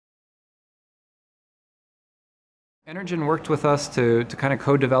Energen worked with us to kind of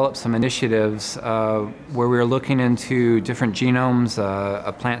co-develop some initiatives where we were looking into different genomes,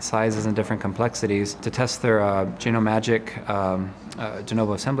 plant sizes and different complexities to test their Genomics de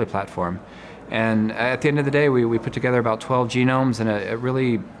novo assembly platform. And at the end of the day, we put together about 12 genomes, and it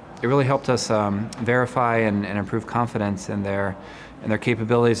really helped us verify and improve confidence in their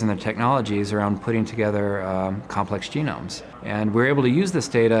capabilities and their technologies around putting together complex genomes. And we're able to use this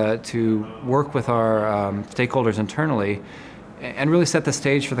data to work with our stakeholders internally and really set the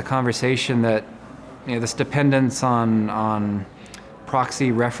stage for the conversation that this dependence on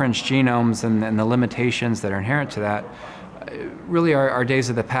proxy reference genomes and the limitations that are inherent to that really are days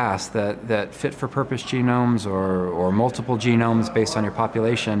of the past, that fit-for-purpose genomes or multiple genomes based on your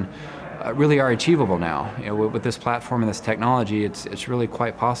population really are achievable now. With this platform and this technology, it's really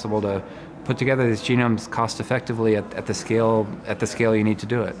quite possible to put together these genomes cost-effectively at the scale you need to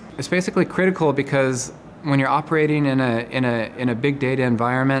do it. It's basically critical because when you're operating in a big data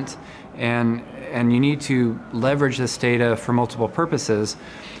environment and you need to leverage this data for multiple purposes,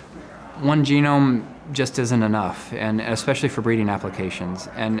 one genome just isn't enough, and especially for breeding applications.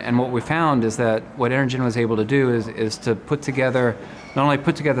 And what we found is that what Energen was able to do is to not only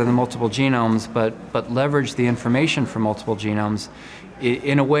put together the multiple genomes, but leverage the information from multiple genomes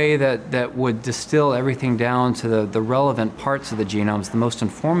in a way that would distill everything down to the relevant parts of the genomes, the most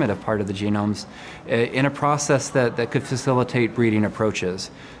informative part of the genomes, in a process that could facilitate breeding approaches.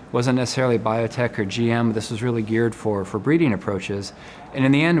 It wasn't necessarily biotech or GM, this was really geared for breeding approaches. And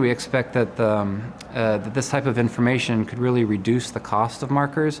in the end, we expect that this type of information could really reduce the cost of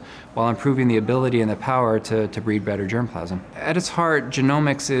markers while improving the ability and the power to breed better germplasm. At its heart,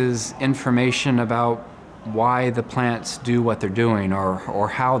 genomics is information about why the plants do what they're doing or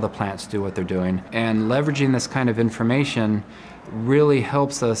how the plants do what they're doing. And leveraging this kind of information really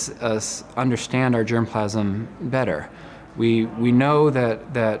helps us understand our germplasm better. We know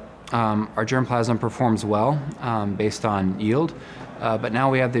that our germplasm performs well based on yield, but now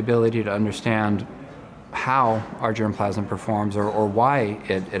we have the ability to understand how our germplasm performs or why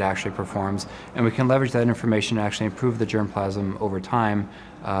it actually performs, and we can leverage that information to actually improve the germplasm over time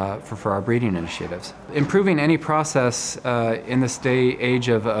for our breeding initiatives. Improving any process in this age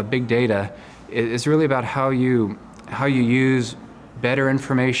of big data is really about how you use better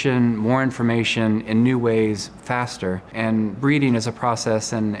information, more information in new ways, faster. And breeding is a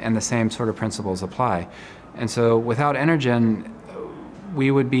process, and the same sort of principles apply. And so without Energen, we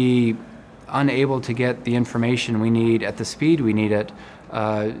would be unable to get the information we need at the speed we need it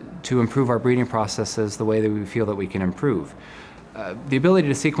to improve our breeding processes the way that we feel that we can improve. The ability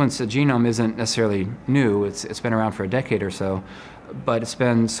to sequence a genome isn't necessarily new. It's been around for a decade or so, but it's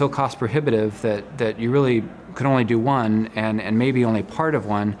been so cost prohibitive that you really could only do one and maybe only part of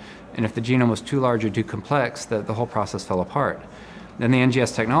one, and if the genome was too large or too complex, the whole process fell apart. Then the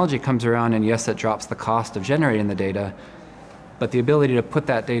NGS technology comes around, and yes, it drops the cost of generating the data, but the ability to put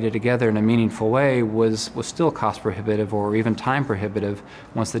that data together in a meaningful way was still cost prohibitive or even time prohibitive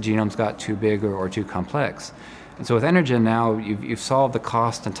once the genomes got too big or too complex. And so with Energen now, you've solved the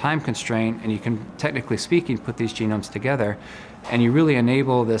cost and time constraint, and you can, technically speaking, put these genomes together, and you really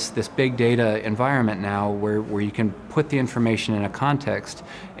enable this big data environment now where you can put the information in a context,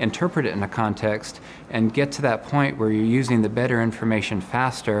 interpret it in a context, and get to that point where you're using the better information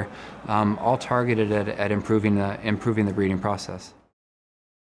faster, all targeted at improving the breeding process.